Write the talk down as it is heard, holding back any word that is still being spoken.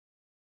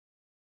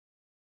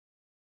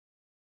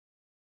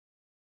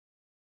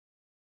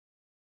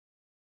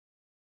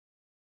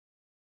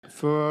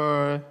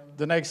For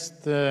the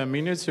next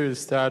minutes, we'll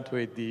start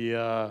with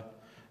the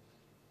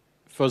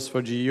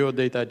Phosphor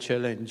Data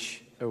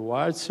Challenge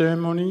Award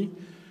ceremony.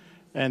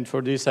 And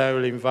for this, I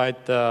will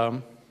invite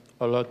a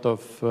lot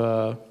of,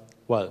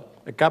 well,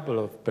 a couple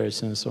of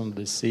persons on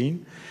the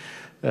scene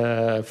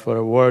for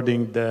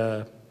awarding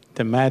the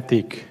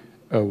thematic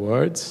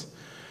awards.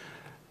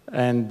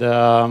 And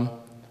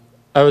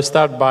I will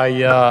start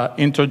by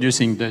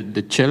introducing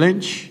the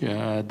challenge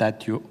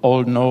that you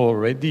all know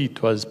already.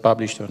 It was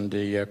published on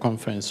the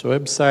conference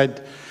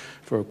website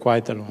for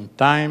quite a long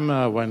time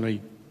when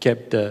we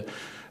kept a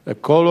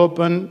call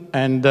open.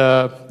 And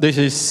this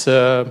is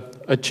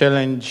a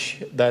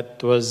challenge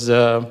that was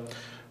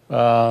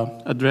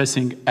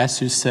addressing, as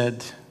you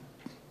said,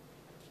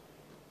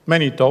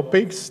 many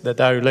topics that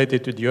are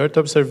related to the Earth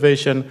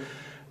observation.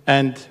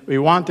 And we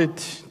wanted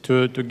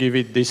to give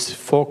it this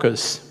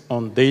focus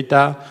on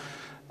data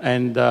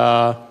and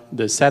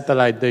the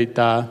satellite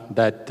data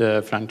that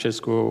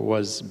Francesco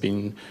has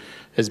been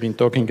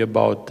talking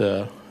about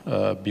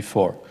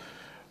before.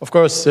 Of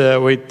course,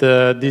 with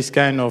this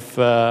kind of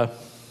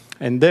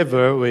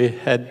endeavor, we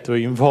had to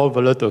involve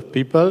a lot of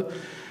people,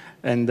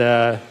 and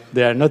there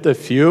are not a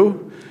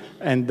few.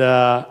 And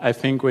I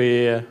think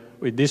with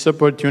this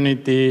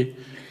opportunity,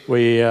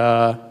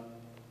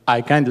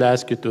 I kindly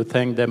ask you to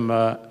thank them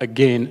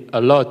again a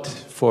lot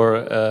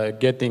for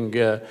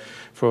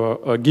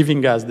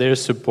giving us their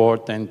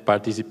support and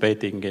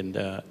participating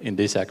in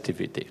this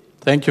activity.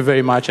 Thank you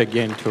very much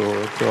again to all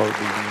the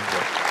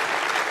involved.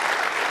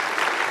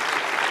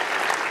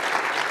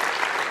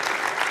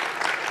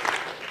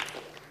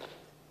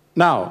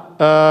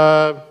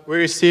 Now, we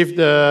received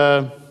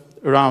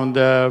around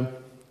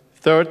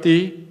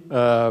 30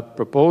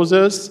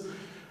 proposals,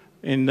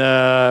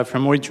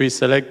 from which we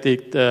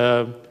selected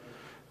the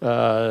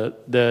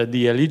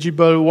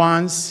eligible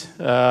ones,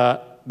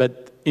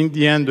 but in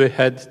the end, we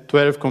had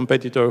 12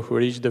 competitors who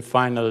reached the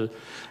final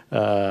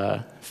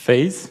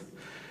phase.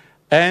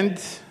 And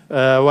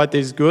what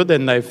is good,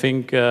 and I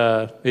think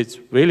it's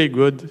really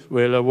good,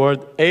 we'll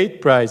award 8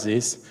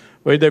 prizes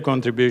with the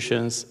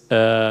contributions,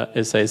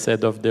 as I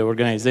said, of the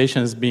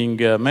organizations being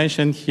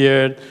mentioned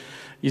here: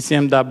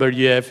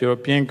 ECMWF,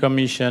 European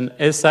Commission,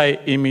 SI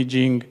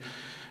Imaging,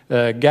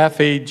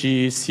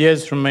 GAF-AG,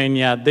 CS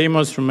Romania,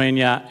 Demos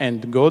Romania,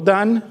 and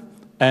GODAN.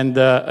 And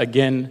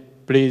again,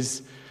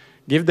 please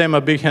give them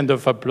a big hand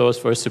of applause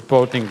for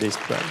supporting this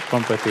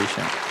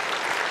competition.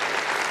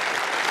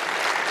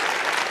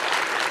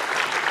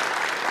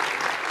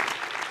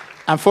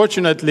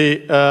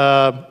 Unfortunately,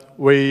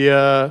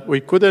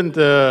 we couldn't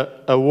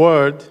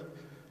award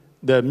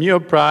the MIO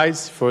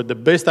prize for the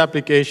best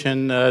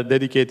application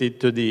dedicated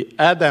to the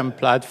ADAM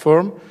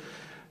platform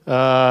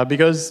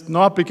because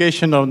no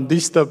application on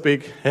this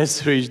topic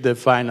has reached the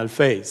final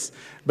phase.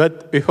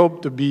 But we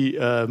hope to be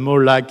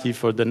more lucky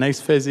for the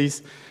next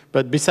phases.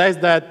 But besides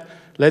that,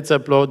 let's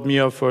applaud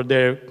MIO for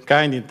their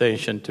kind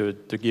intention to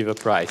give a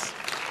prize.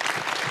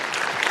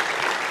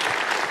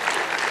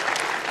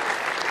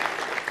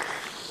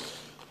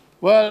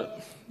 Well,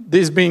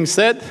 this being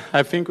said,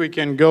 I think we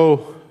can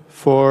go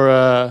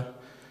for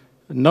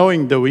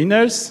knowing the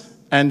winners.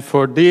 And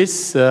for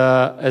this,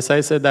 as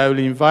I said, I will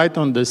invite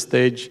on the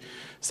stage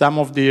some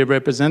of the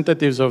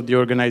representatives of the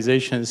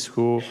organizations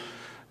who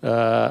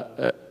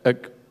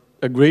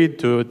agreed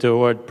to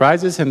award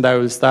prizes. And I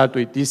will start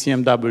with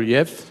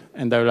ECMWF,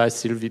 and I will ask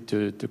Sylvie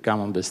to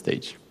come on the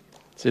stage.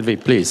 Sylvie,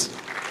 please.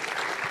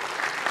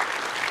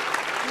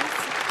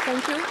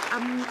 Thank you.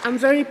 I'm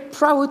very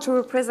proud to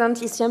represent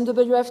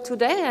ECMWF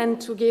today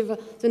and to give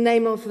the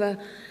name of the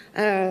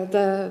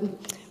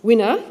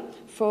winner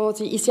for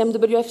the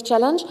ECMWF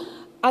challenge.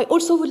 I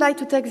also would like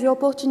to take the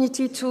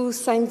opportunity to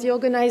thank the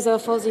organizer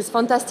for this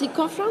fantastic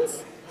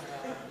conference.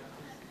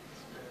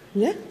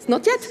 Yeah, it's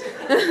not yet.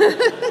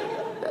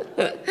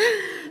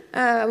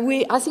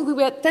 I think we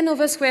were 10 of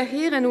us were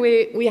here, and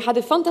we had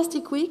a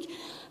fantastic week.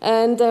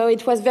 And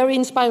it was very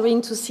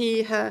inspiring to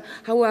see how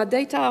our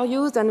data are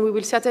used, and we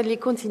will certainly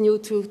continue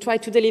to try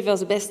to deliver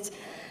the best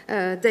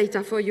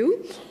data for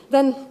you.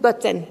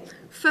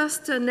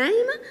 First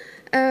name,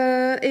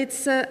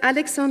 it's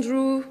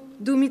Alexandru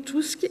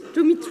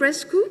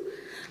Dumitrescu,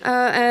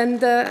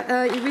 and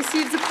he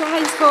received the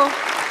prize for...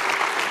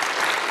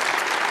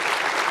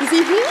 Is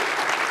he here?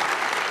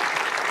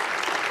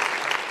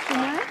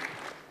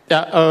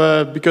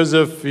 Yeah, because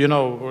of,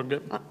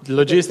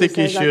 logistic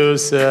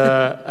issues,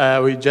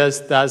 we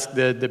just asked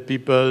the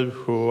people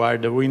who are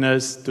the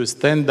winners to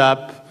stand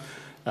up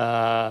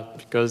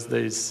because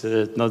it's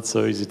not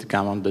so easy to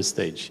come on the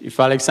stage. If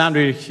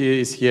Alexandru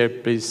is here,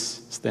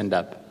 please stand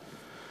up.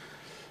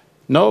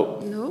 No?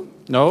 No?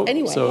 No?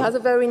 Anyway, he has a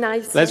very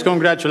nice... Let's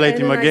congratulate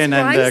him again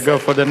and go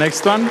for the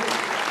next one.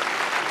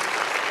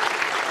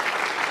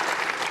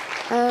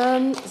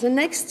 The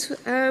next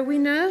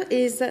winner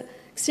is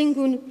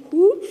Xingun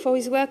Hu for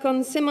his work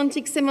on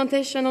semantic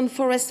segmentation on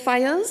forest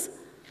fires.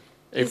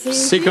 If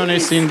Sikon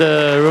is in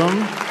the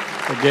room,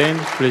 again,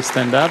 please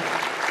stand up.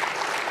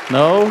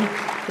 No?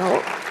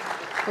 No.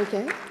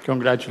 Okay.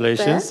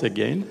 Congratulations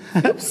again.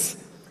 Oops.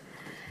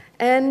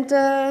 And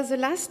the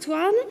last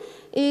one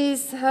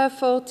is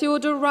for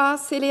Theodora,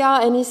 Celia,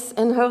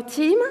 and her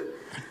team.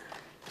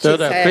 So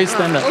please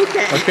stand up.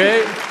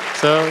 Okay.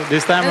 So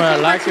this time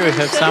we're lucky we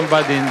have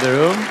somebody in the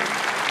room.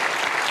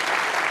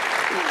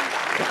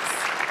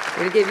 Yes.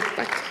 We'll give it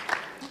back.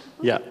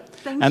 Yeah.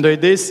 And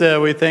with this,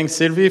 we thank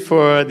Sylvie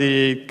for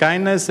the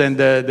kindness and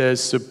the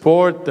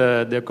support,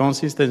 the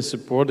consistent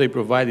support they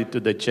provided to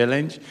the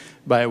challenge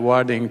by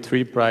awarding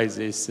 3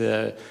 prizes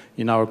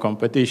in our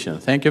competition.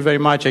 Thank you very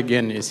much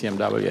again,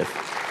 ECMWF.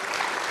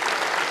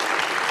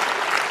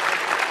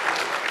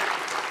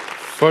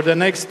 For the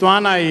next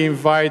one, I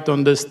invite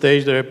on the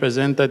stage the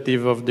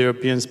representative of the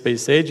European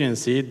Space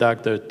Agency,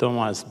 Dr.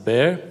 Thomas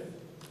Baer.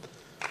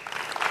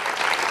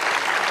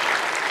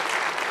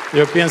 The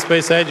European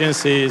Space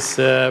Agency is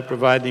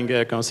providing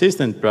a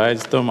consistent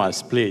prize.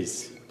 Thomas,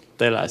 please,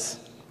 tell us.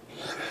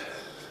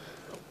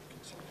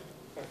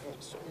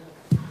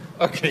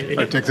 Okay,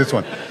 I'll take this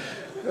one.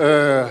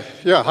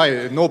 Yeah,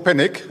 hi, no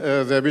panic.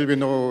 There will be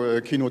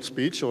no keynote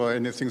speech or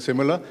anything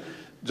similar.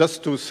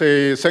 Just to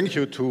say thank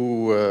you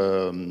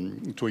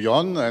to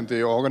Jon and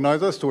the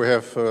organizers to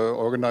have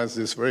organized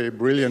this very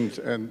brilliant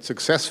and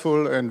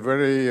successful and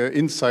very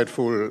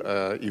insightful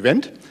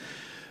event.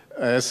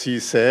 As he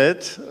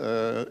said,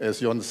 as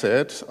Jon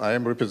said, I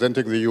am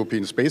representing the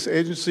European Space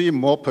Agency,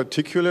 more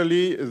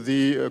particularly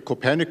the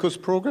Copernicus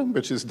program,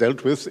 which is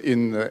dealt with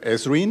in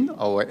Esrin,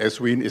 our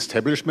Esrin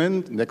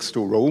establishment next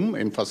to Rome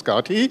in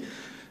Frascati,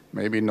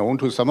 maybe known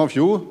to some of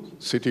you,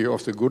 city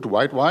of the good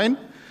white wine,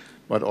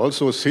 but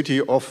also city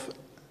of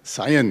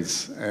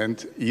science.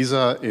 And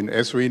ESA in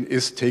Esrin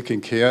is taking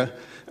care,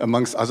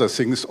 amongst other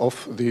things,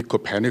 of the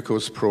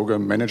Copernicus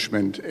program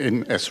management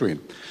in Esrin.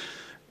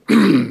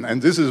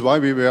 And this is why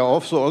we were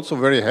also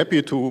very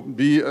happy to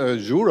be a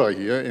juror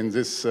here in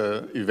this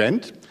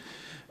event.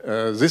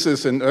 This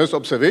is an Earth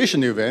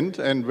observation event,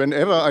 and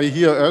whenever I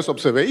hear Earth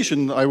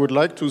observation, I would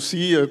like to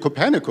see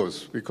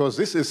Copernicus, because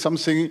this is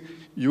something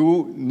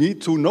you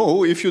need to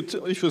know if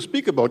you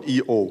speak about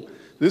EO.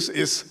 This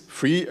is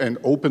free and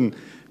open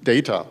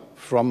data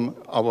from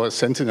our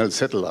Sentinel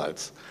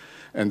satellites.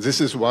 And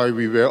this is why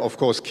we were, of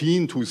course,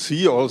 keen to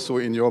see also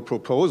in your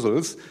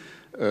proposals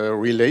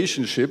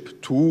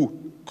relationship to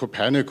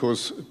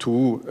Copernicus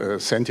to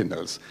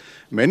Sentinels.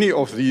 Many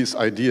of these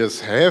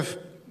ideas have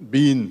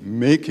been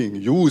making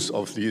use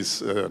of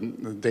these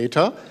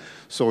data,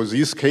 so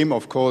these came,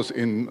 of course,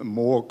 in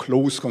more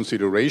close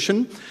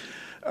consideration.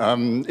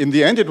 In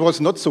the end, it was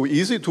not so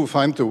easy to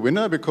find the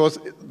winner because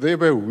they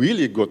were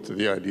really good,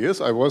 the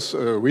ideas. I was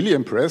really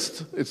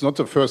impressed. It's not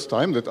the first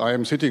time that I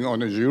am sitting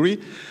on a jury,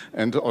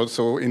 and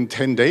also in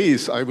 10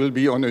 days I will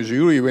be on a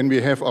jury when we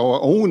have our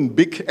own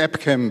big app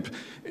camp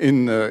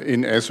in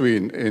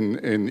Esrin,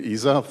 in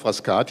ESA,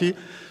 Frascati.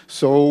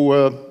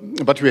 So,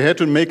 but we had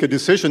to make a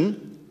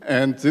decision,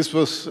 and this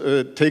was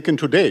taken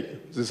today,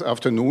 this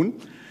afternoon.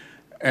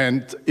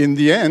 And in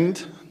the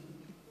end,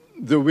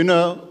 the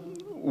winner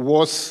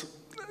was,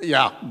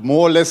 yeah,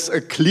 more or less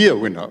a clear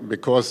winner,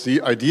 because the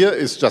idea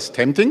is just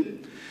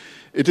tempting.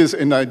 It is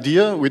an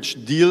idea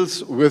which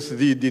deals with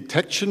the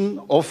detection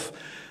of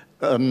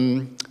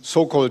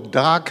so-called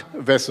dark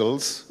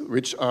vessels,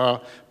 which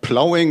are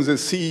plowing the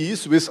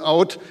seas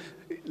without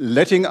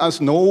letting us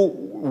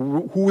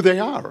know who they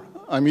are.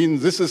 I mean,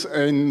 this is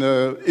an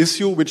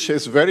issue which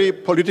is very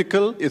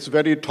political, it's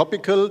very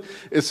topical,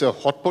 it's a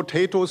hot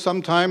potato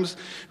sometimes.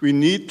 We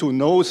need to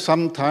know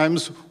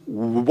sometimes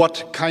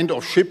what kind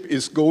of ship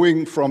is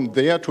going from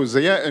there to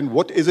there and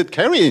what is it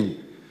carrying.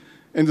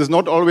 And it's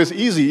not always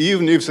easy,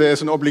 even if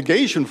there's an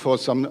obligation for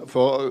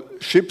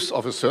ships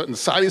of a certain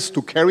size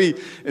to carry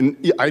an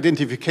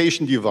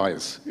identification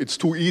device. It's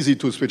too easy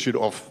to switch it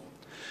off.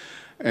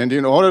 And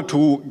in order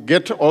to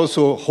get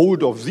also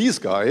hold of these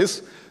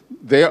guys,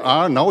 there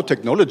are now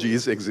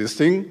technologies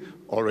existing,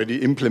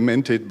 already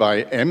implemented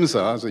by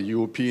EMSA, the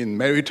European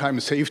Maritime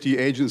Safety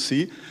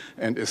Agency,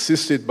 and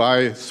assisted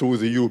through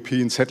the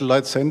European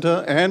Satellite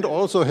Center, and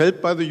also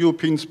helped by the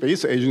European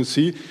Space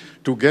Agency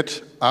to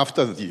get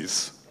after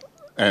these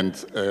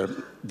and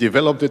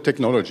develop the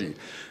technology.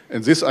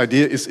 And this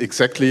idea is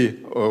exactly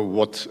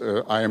what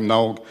I am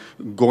now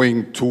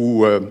going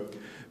to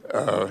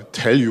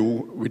tell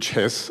you, which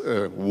has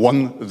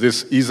won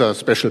this ESA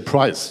special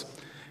prize.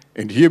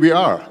 And here we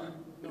are.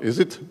 Is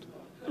it?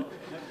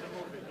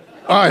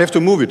 I have to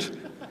move it.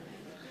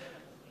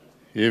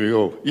 Here we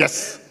go.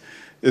 Yes.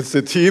 It's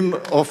the team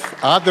of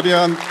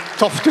Adrian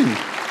Tofting.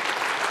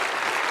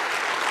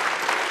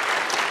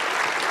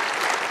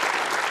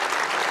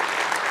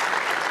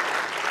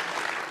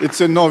 It's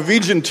a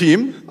Norwegian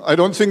team. I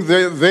don't think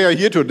they are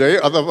here today,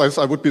 otherwise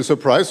I would be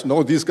surprised.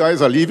 No, these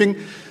guys are leaving.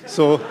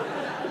 So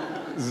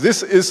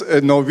this is a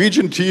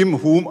Norwegian team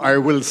whom I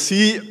will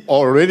see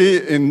already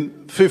in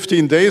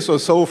 15 days or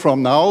so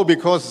from now,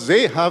 because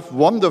they have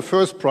won the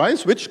first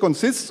prize, which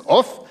consists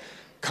of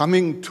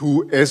coming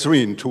to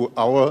Esrin, to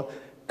our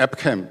app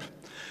camp.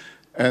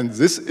 And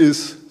this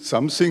is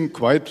something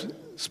quite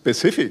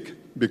specific,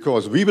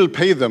 because we will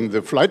pay them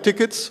the flight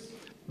tickets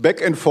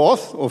back and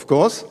forth, of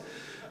course,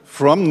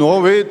 from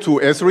Norway to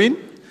Esrin.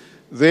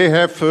 They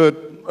have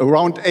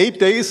around 8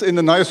 days in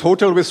a nice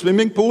hotel with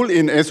swimming pool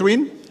in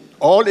Ezrin,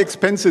 all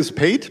expenses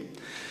paid.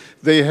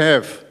 They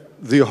have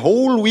the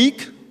whole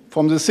week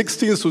from the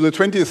 16th to the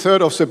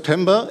 23rd of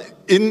September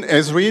in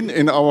Ezrin,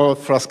 in our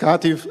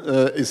Frascati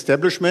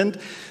establishment.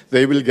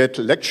 They will get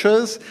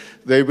lectures.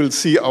 They will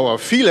see our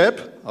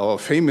PhilLab, our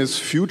famous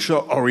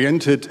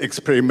future-oriented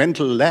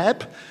experimental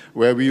lab,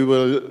 where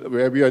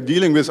we are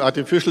dealing with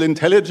artificial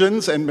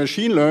intelligence and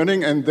machine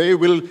learning, and they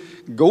will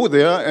go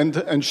there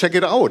and check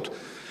it out.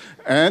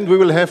 And we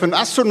will have an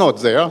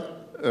astronaut there,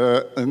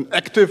 an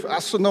active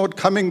astronaut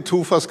coming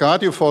to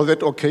Frascati for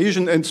that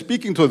occasion and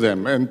speaking to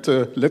them and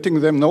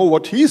letting them know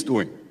what he's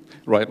doing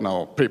right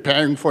now,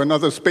 preparing for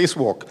another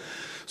spacewalk.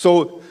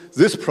 So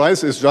this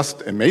prize is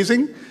just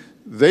amazing.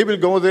 They will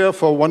go there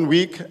for 1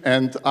 week,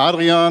 and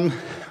Adrian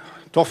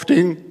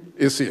Tofting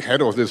is the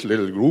head of this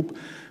little group,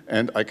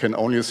 and I can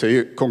only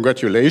say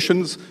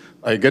congratulations.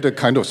 I get a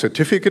kind of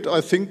certificate,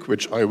 I think,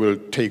 which I will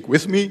take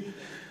with me,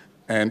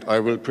 and I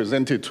will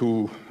present it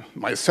to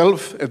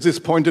myself at this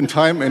point in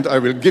time, and I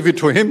will give it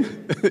to him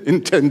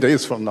in 10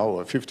 days from now,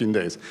 or 15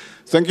 days.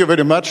 Thank you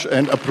very much,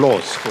 and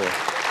applause for...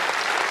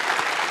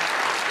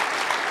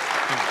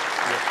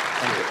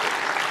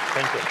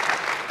 Thank you.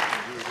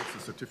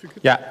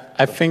 Certificate? Yeah,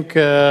 I think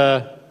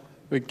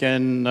we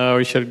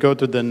shall go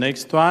to the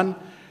next one.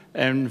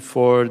 And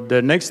for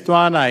the next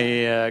one,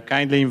 I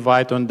kindly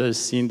invite on the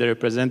scene the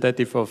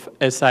representative of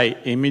SI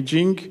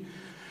Imaging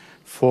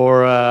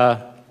for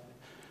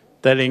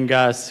telling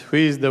us who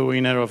is the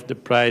winner of the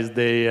prize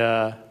they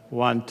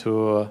want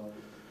to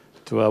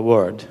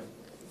award.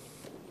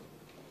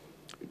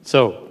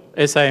 So,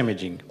 SI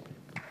Imaging.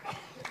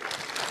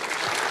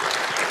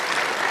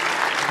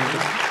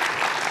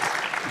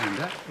 And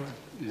that one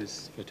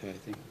is better, I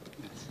think.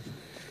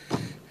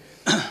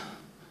 Yes.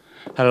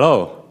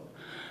 Hello.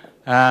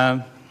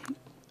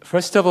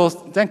 First of all,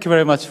 thank you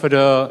very much for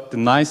the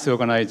nice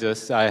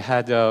organizers. I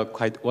had a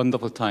quite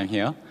wonderful time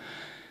here.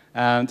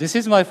 This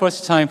is my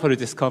first time for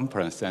this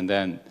conference, and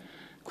then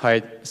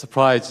quite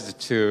surprised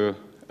to,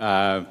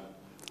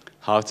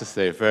 how to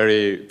say,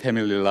 very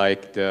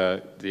family-like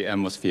the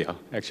atmosphere.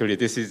 Actually,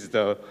 this is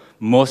the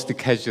most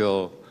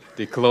casual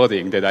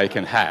clothing that I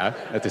can have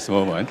at this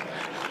moment.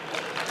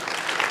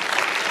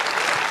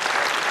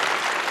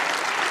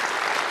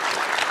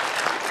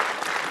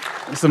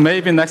 So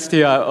maybe next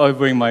year I'll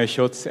bring my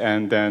shorts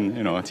and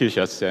then,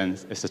 t-shirts and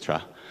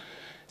etc.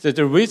 So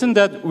the reason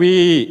that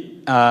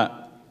we,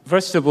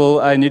 first of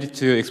all, I needed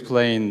to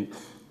explain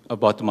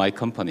about my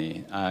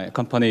company.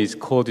 Company is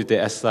called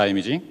the SI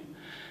Imaging,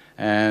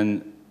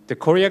 and the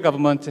Korea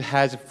government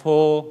has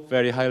 4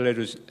 very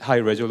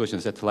high-resolution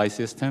satellite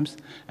systems,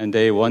 and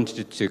they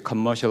wanted to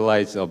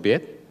commercialize a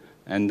bit,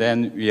 and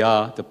then we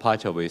are the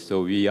part of it.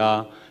 So we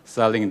are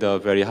selling the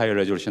very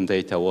high-resolution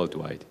data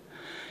worldwide.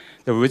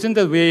 The reason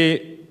that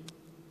we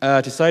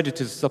decided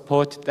to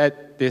support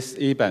this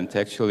event,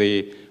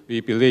 actually,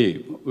 we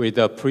believe with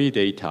the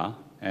pre-data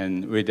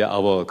and with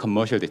our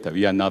commercial data,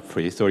 we are not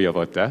free, sorry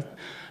about that.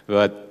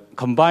 But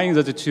combining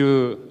the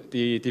two,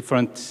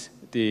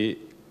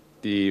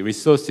 the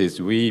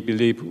resources, we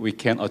believe we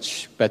can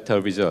achieve better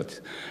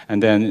results.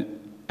 And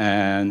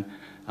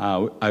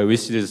I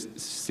wish to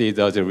see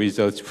the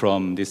results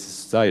from this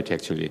society,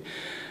 actually.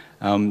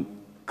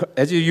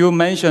 As you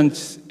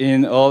mentioned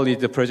in all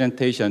the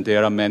presentation,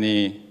 there are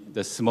many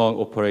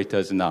small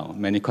operators now.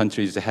 Many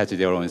countries have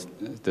their own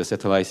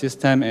satellite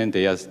system, and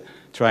they are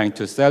trying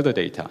to sell the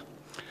data.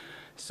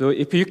 So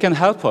if you can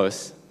help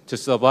us to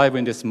survive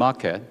in this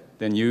market,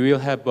 then you will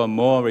have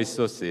more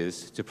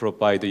resources to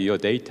provide your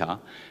data,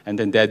 and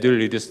then that will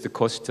reduce the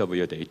cost of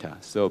your data.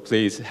 So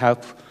please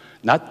help,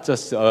 not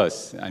just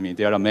us. I mean,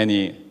 there are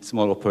many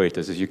small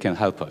operators that you can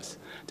help us.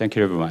 Thank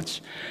you very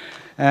much.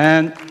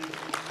 And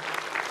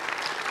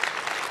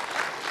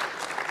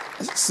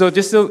so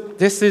this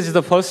is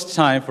the first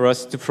time for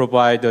us to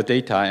provide the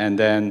data, and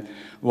then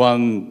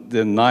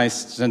the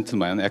nice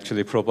gentleman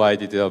actually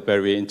provided a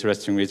very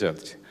interesting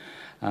result.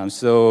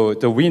 So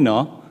the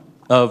winner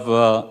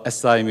of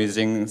SI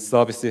Imaging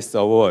Services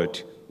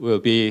Award will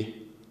be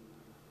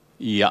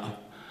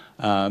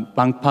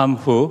Bang Pam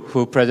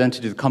who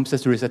presented the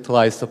compensatory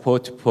satellite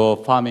support for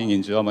farming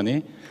in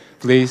Germany.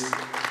 Please.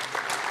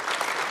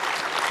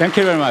 Thank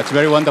you very much.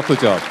 Very wonderful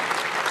job.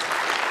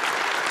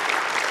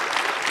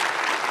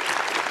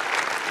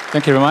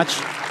 Thank you very much.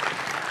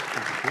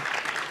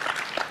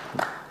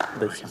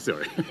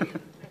 Sorry.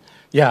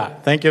 Yeah,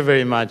 thank you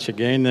very much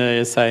again,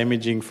 SI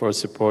Imaging, for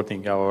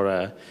supporting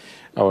our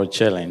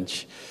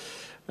challenge.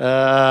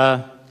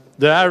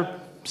 There are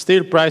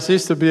still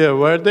prizes to be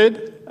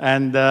awarded,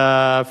 and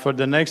for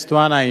the next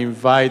one, I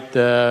invite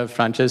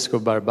Francesco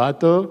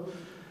Barbato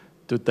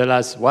to tell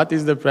us what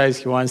is the prize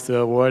he wants to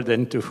award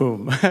and to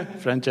whom.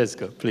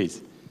 Francesco,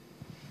 please.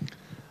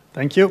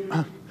 Thank you.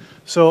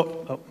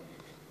 So,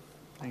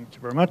 thank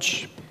you very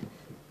much.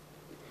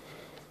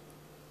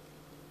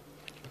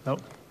 No.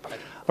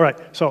 All right.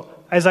 So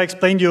as I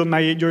explained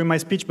during my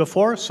speech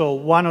before, so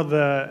one of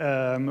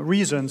the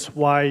reasons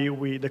why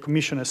the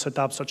Commission has set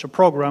up such a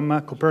program,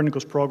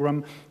 Copernicus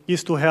program,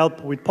 is to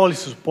help with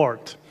policy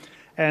support.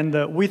 And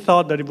we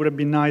thought that it would have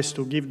been nice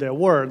to give the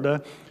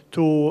award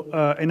to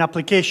an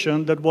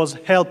application that was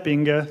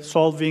helping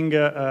solving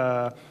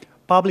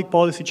public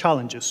policy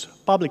challenges,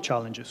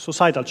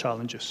 societal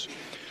challenges.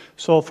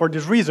 So for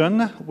this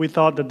reason, we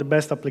thought that the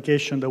best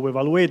application that we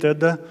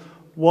evaluated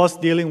was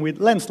dealing with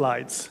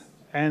landslides.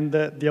 And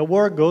the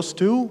award goes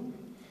to,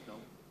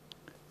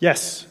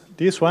 yes,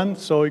 this one.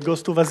 So it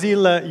goes to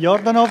Vasile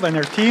Jordanov and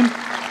her team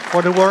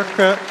for the work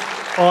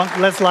on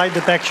landslide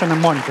detection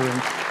and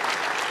monitoring.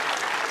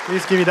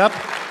 Please give it up.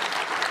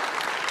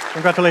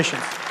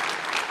 Congratulations.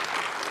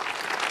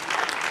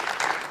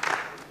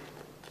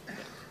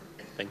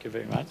 Thank you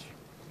very much.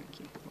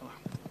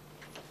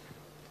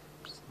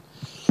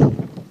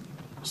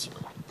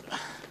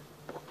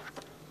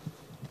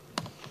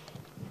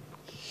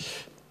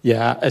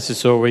 Yeah, as you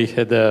saw, we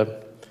had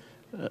a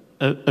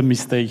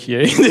mistake here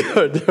in the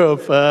order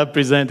of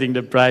presenting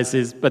the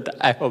prizes, but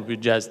I hope you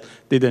just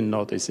didn't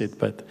notice it.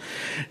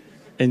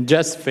 And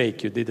just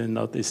fake, you didn't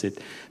notice it.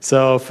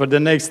 So for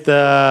the next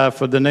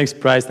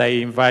prize, I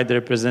invite the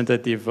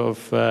representative of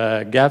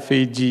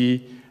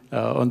GAFEG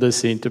on the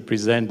scene to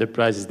present the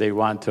prizes they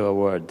want to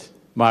award.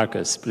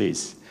 Marcus,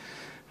 please.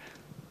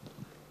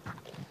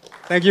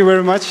 Thank you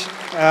very much.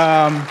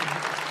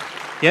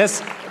 Yes,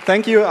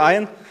 thank you,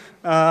 Ian.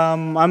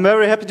 I'm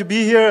very happy to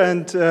be here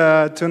and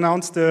to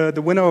announce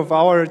the winner of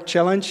our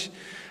challenge.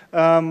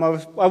 I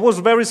was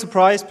very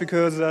surprised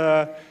because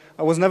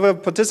I was never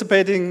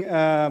participating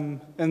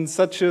in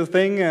such a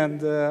thing,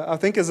 and I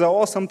think it's an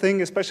awesome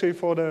thing, especially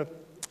for the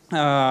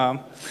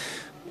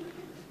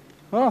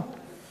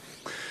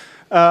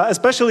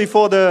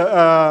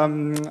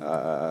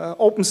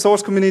open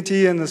source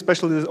community, and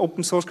especially the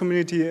open source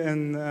community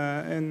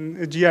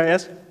in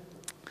GIS.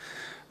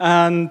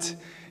 And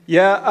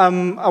yeah,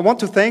 I want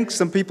to thank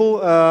some people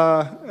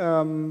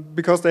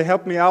because they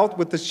helped me out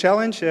with this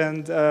challenge,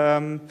 and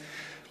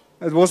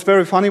it was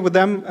very funny with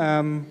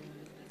them.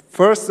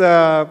 First,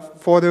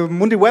 for the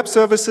Mundi Web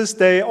Services,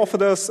 they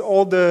offered us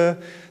all the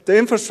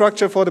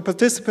infrastructure for the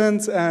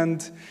participants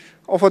and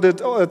offered it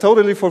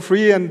totally for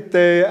free, and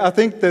I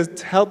think that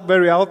helped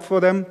very out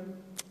for them.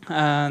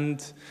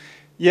 And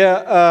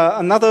yeah,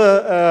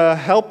 another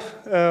help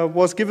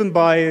was given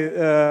by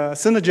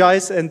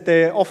Synergize, and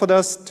they offered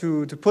us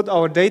to put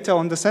our data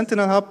on the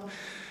Sentinel Hub.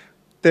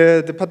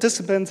 The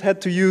participants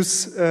had to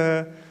use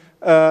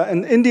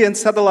an Indian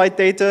satellite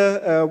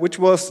data, which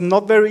was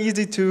not very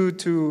easy to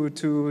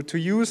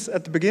use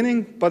at the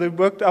beginning, but it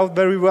worked out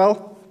very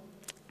well.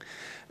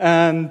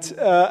 And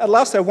at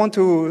last, I want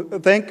to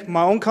thank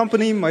my own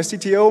company, my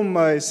CTO,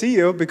 my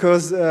CEO,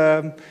 because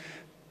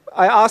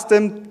I asked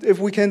them if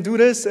we can do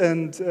this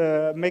and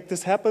make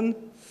this happen.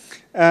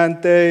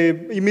 And they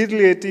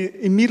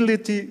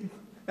immediately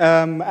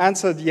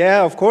answered,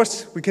 yeah, of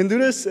course, we can do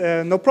this,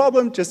 no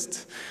problem,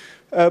 just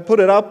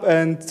put it up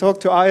and talk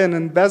to Ian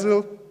and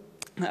Basil.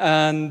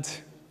 And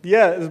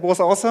yeah, it was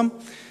awesome.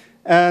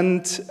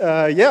 And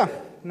yeah,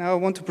 now I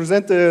want to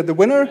present the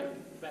winner.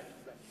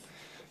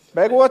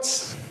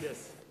 Backwards.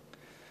 Yes.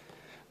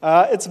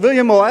 It's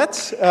William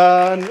Moat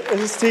and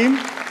his team.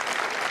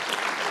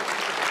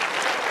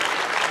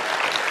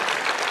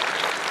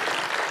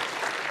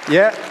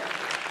 Yeah,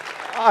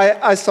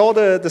 I saw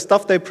the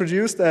stuff they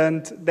produced,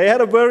 and they had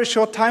a very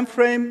short time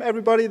frame,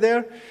 everybody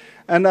there.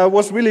 And I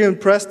was really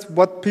impressed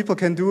what people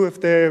can do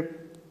if they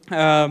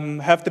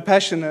have the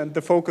passion and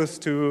the focus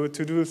to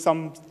do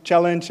some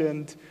challenge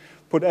and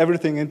put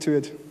everything into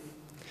it.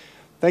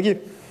 Thank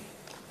you.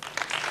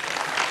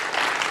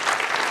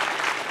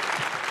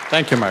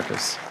 Thank you,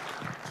 Marcus.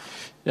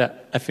 Yeah,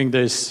 I think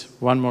there's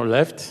one more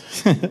left.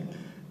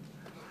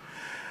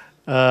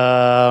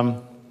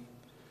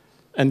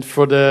 And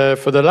for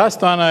the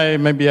last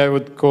one, maybe I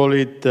would call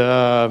it,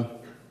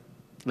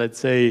 let's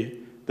say,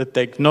 the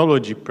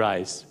technology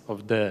prize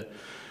of the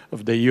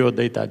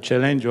EuroData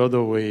Challenge.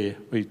 Although we're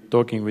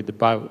talking with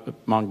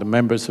among the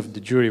members of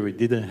the jury, we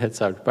didn't have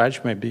such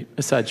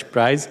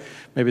prize.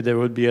 Maybe there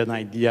would be an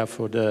idea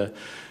for the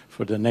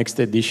next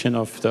edition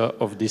of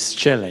this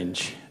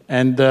challenge.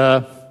 And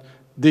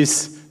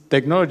this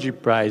technology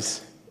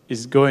prize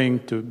is going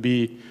to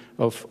be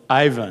of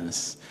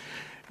Ivan's.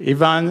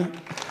 Ivan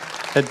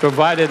had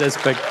provided a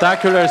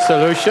spectacular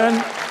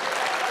solution.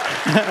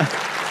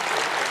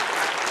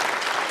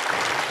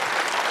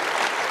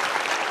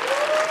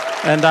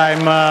 And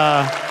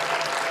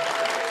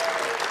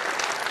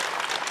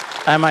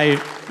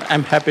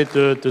I'm happy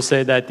to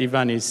say that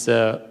Ivan is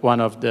one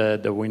of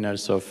the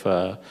winners of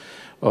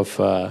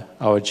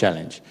our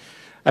challenge.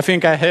 I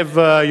think I have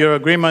your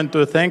agreement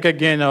to thank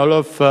again all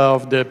of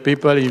the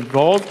people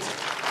involved,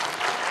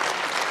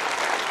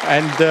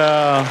 and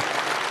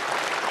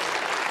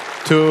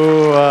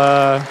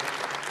to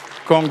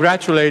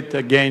congratulate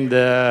again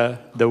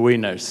the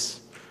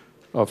winners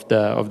of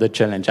the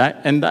challenge.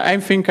 I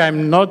think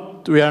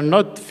we are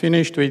not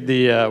finished with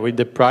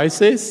the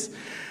prizes.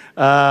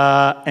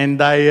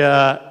 and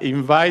I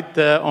invite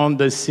on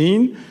the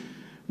scene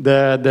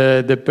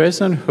the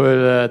person who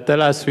will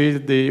tell us who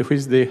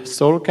is the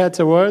Soul Katz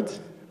Award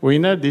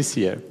winner this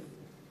year.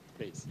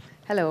 Please.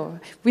 Hello.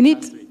 We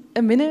need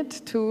a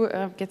minute to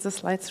get the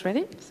slides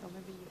ready. So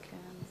maybe you can.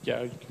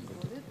 Yeah, you can go.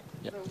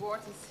 Yeah. The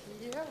award is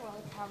here,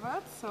 well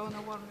covered, so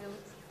no one will.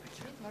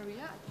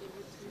 Maria, I give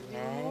it to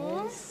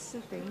you. Yes,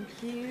 thank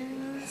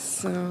you.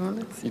 So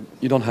let's see.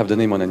 You don't have the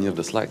name on any of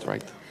the slides,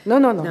 right? No.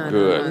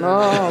 Good.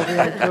 No, we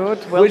are good.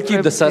 We'll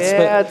keep the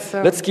suspense.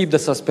 So. Let's keep the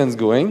suspense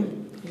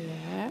going.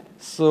 Yeah.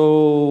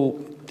 So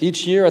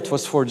each year at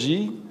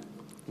FOSS4G,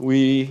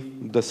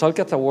 the Soul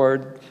Katz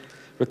Award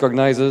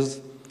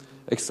recognizes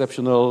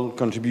exceptional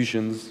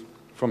contributions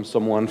from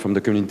someone from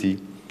the community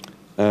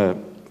to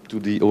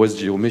the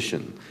OSGeo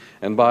mission.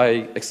 And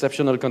by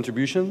exceptional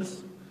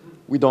contributions,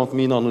 we don't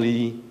mean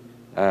only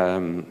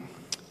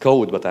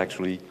code, but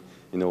actually,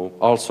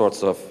 all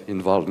sorts of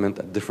involvement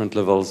at different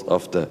levels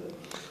of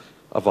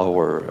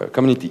our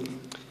community.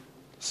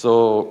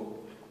 So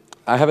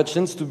I have a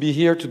chance to be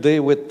here today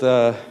with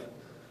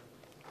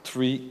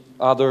 3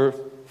 other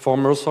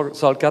former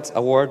Soul Katz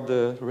Award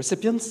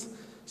recipients.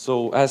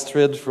 So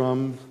Astrid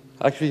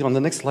actually on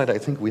the next slide, I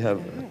think we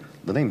have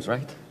the names,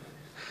 right?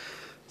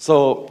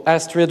 So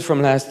Astrid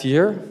from last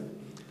year.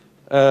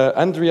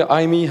 Andrea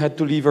Aimi had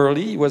to leave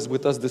early. He was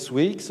with us this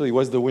week, so he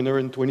was the winner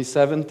in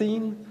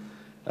 2017.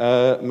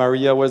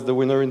 Maria was the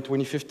winner in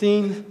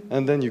 2015,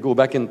 and then you go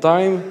back in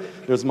time.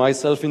 There's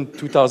myself in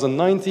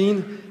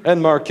 2019,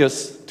 and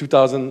Marcus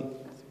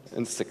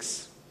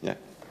 2006. Yeah,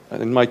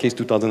 in my case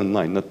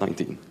 2009, not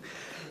 19.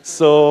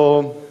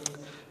 So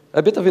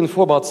a bit of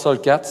info about Soul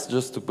Katz,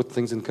 just to put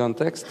things in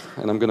context,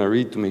 and I'm going to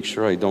read to make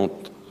sure I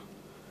don't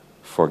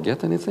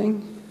forget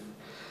anything.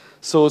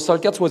 So Soul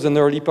Katz was an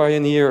early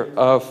pioneer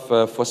of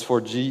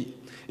FOSS4G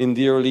in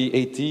the early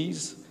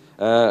 80s.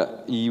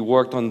 He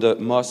worked on the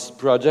MOS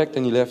project,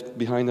 and he left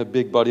behind a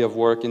big body of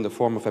work in the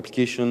form of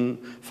application,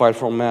 file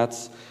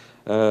formats,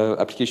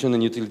 application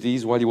and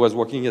utilities while he was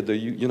working at the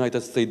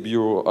United States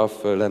Bureau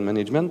of Land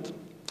Management.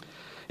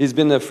 He's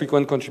been a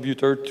frequent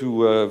contributor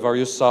to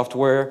various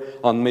software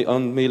on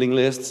mailing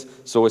lists.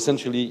 So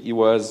essentially, he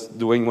was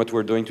doing what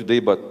we're doing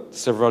today, but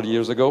several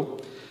years ago.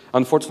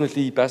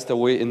 Unfortunately, he passed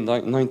away in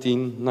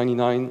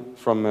 1999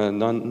 from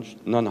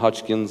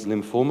non-Hodgkin's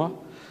lymphoma,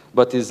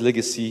 but his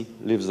legacy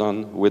lives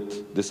on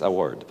with this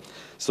award.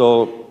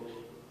 So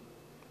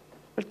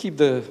I'll keep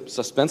the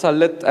suspense. I'll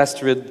let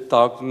Astrid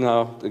talk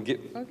now. Okay.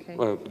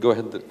 Go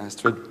ahead,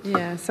 Astrid.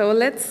 Yeah, so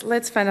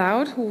let's find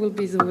out who will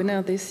be the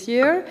winner this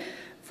year.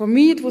 For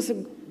me, it was a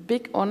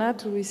big honor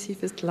to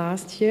receive it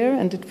last year,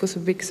 and it was a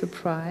big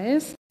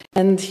surprise.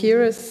 And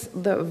here is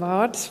the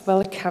award,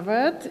 well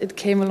covered. It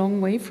came a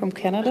long way from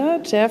Canada.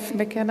 Jeff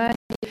McKenna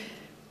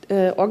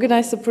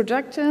organized the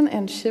production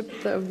and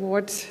shipped the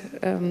award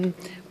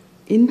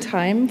in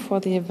time for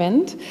the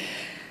event.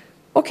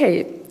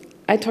 Okay,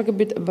 I talk a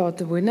bit about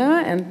the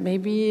winner, and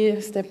maybe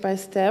step by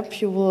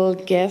step you will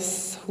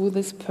guess who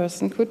this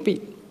person could be.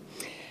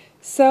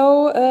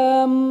 So,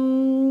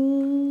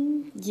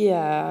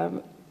 yeah,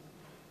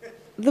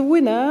 the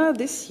winner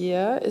this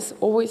year is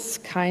always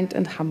kind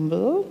and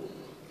humble.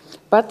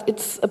 But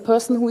it's a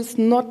person who is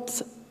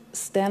not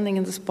standing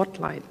in the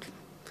spotlight.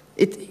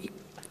 It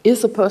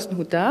is a person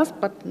who does,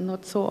 but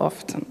not so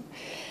often.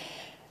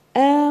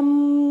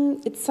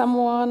 It's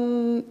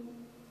someone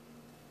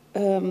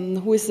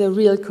who is a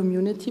real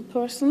community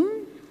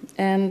person,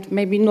 and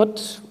maybe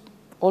not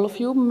all of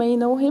you may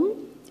know him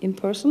in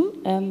person,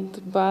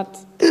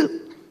 but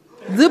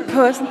the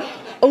person,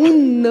 oh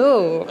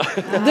no,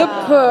 the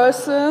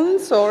person,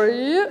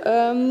 sorry,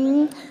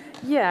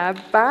 yeah,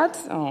 but,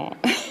 oh.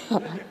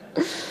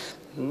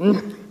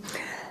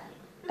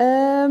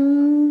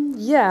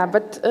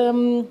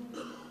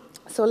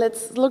 So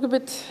let's look a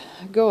bit,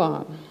 go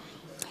on.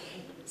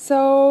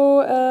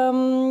 So,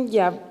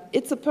 yeah,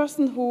 it's a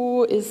person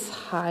who is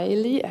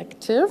highly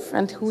active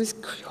and who is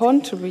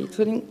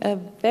contributing a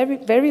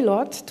very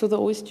lot to the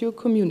OSGeo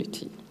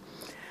community.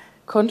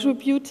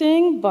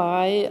 Contributing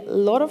by a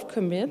lot of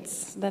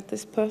commits that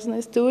this person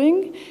is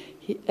doing.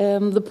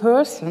 The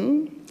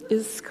person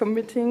is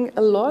committing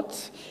a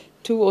lot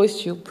to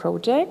OSGeo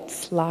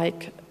projects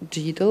like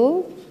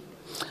GDL,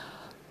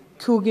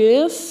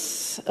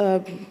 QGIS,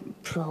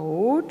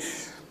 Proj,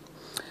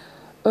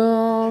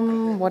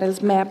 what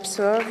is map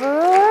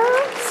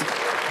servers?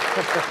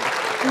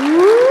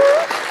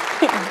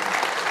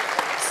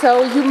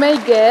 So you may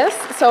guess,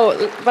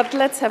 but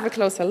let's have a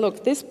closer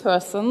look. This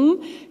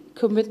person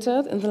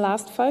committed in the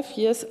last 5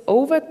 years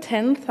over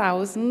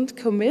 10,000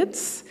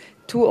 commits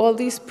to all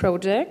these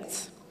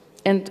projects,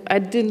 and I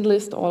didn't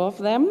list all of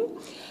them.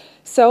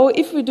 So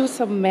if we do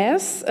some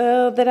math,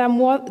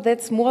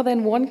 that's more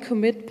than 1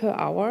 commit per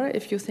hour,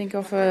 if you think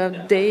of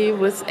a day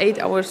with 8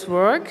 hours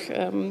work.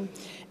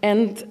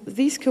 And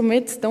these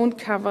commits don't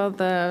cover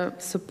the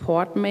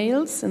support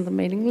mails in the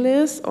mailing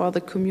list or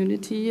the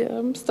community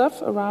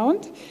stuff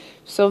around.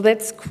 So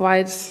that's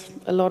quite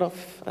a lot of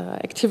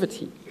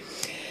activity.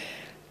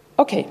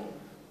 Okay,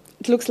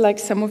 it looks like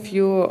some of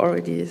you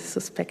already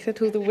suspected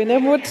who the winner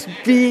would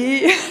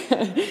be.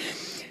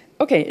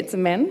 Okay, it's a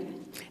man,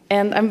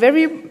 and I'm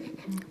very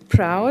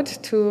proud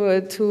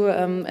to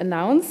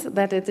announce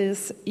that it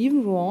is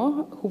Yves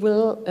Rouen who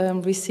will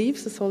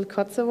receive the Sol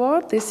Katz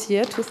Award this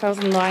year,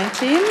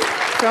 2019,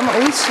 from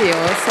UNCIO.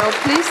 So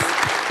please,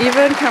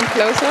 Yves, come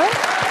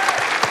closer.